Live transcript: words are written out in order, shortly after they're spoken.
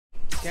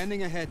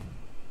Scanning ahead.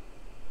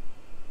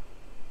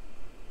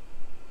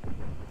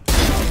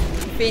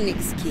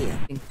 Phoenix kill.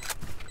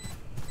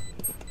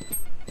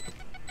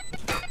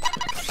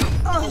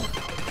 Oh.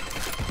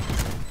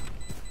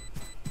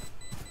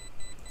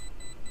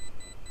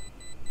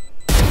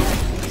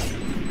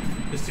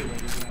 It's too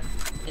late, isn't it?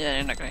 Yeah,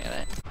 you're not gonna get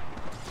it.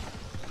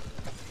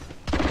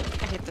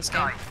 I hate this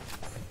game.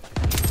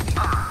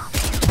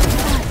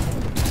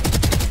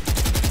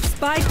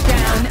 Spike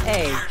down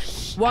A.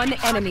 One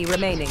enemy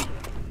remaining.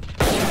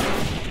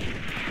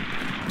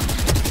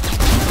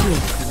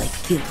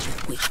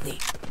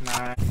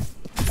 Nah.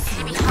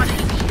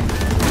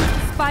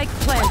 Spike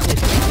planted.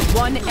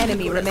 One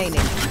enemy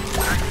remaining.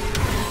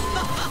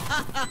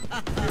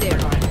 There.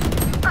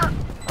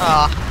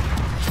 Ah.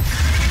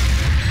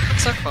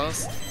 So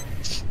close.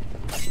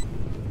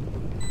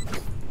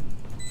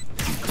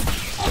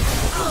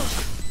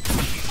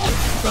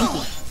 Thank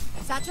you.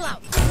 Satchel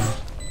out.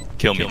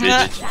 Kill me,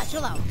 bitch.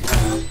 Satchel out.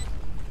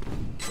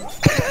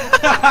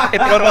 Hey,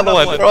 throw another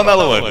one. Throw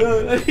another one.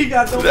 He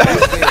got the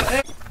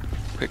one.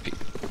 Quick peek.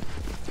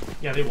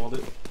 Yeah, they walled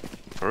it.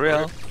 For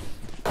real?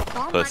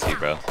 Pussy,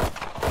 bro.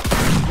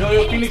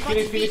 Yo, Phoenix to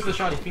the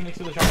shotty. Phoenix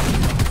to the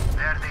shotty.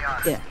 There they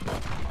are. Yeah.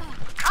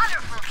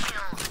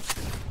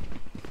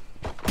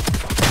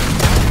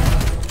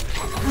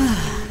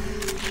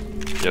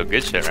 Yo,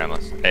 good shit,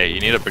 Ramos. Hey, you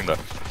need to bring the.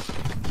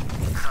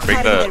 Give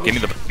me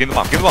the bomb. Give me the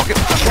bomb.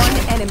 One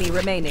enemy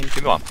remaining. Give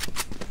me the bomb.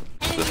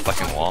 This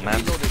fucking wall, man.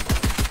 Yo,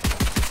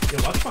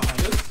 watch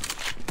behind us.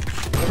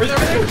 Over there,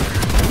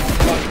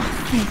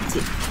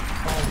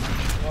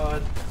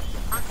 Oh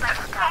my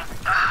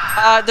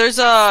god. There's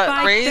a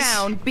Spike raise.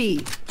 down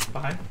B.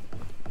 Behind.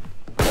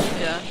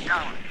 Yeah.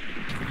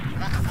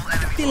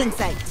 Still in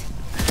sight.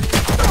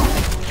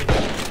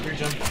 You're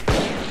jumping.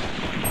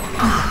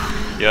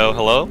 Yo,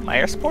 hello? My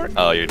air support?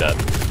 Oh, you're dead.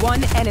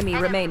 One enemy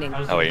remaining.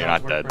 Oh, wait, you're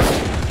not dead.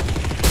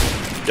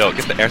 Yo,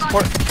 get the air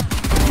support.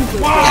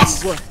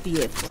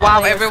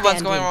 Wow,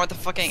 everyone's going on with the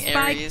fucking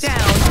Spike Ares.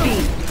 down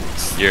B.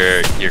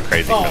 You're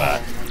crazy for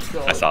that.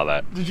 I saw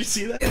that. Did you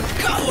see that?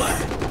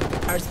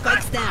 Our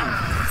spike's down.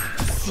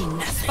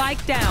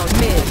 Spike down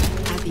mid.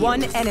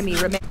 One enemy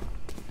remaining.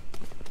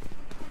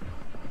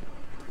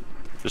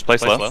 Just play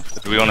slow.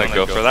 If we want to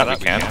go for that, we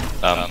can.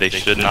 They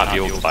should not be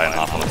able to buy an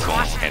off unless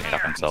someone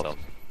handcuff himself.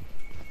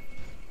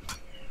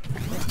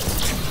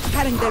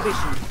 Cutting their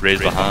vision. Raise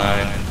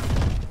behind.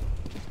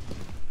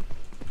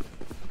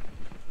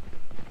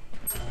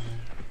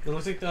 It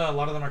looks like a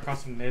lot of them are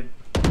crossing mid.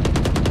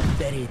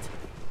 Buried.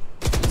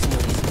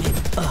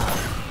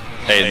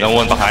 Hey, no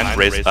one behind.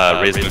 Raise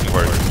move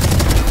forward.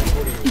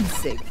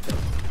 Insect.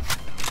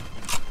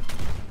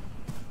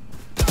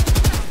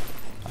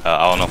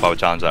 I don't know if I would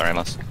challenge that,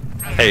 Ramos.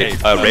 Hey,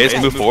 raise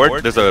move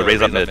forward. There's a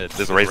raise up mid.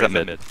 There's a raise up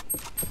mid.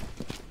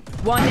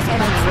 One enemy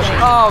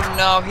remaining. Oh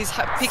no, he's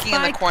peeking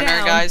in the Spike corner,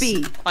 down guys.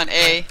 B. On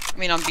A. I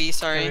mean on B,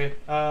 sorry.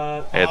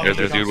 Okay, Hey, there's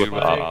a he dude dropped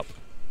with spike. op.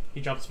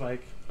 He dropped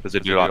spike. There's a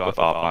dude with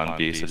op on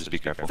B, so just be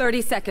careful.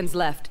 30 seconds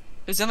left.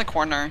 He's in the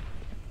corner.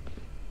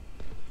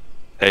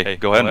 Hey,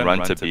 go ahead and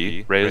run to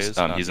B. Raise.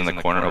 He's in the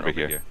corner over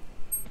here.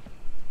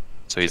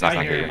 So he's not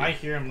gonna hear you. I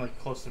hear him like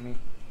close to me.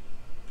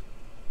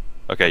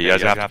 Okay, you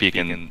guys have to peek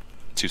in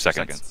 2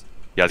 seconds.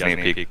 You guys need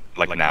to peek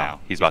like now.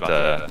 He's about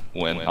to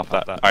win off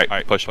that.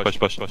 Alright, push. Good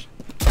shit.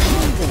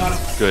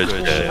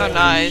 Oh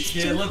nice.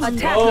 Shit, let's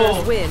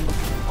Attackers go. win.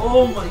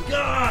 Oh my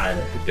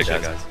god. Good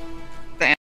shit, guys.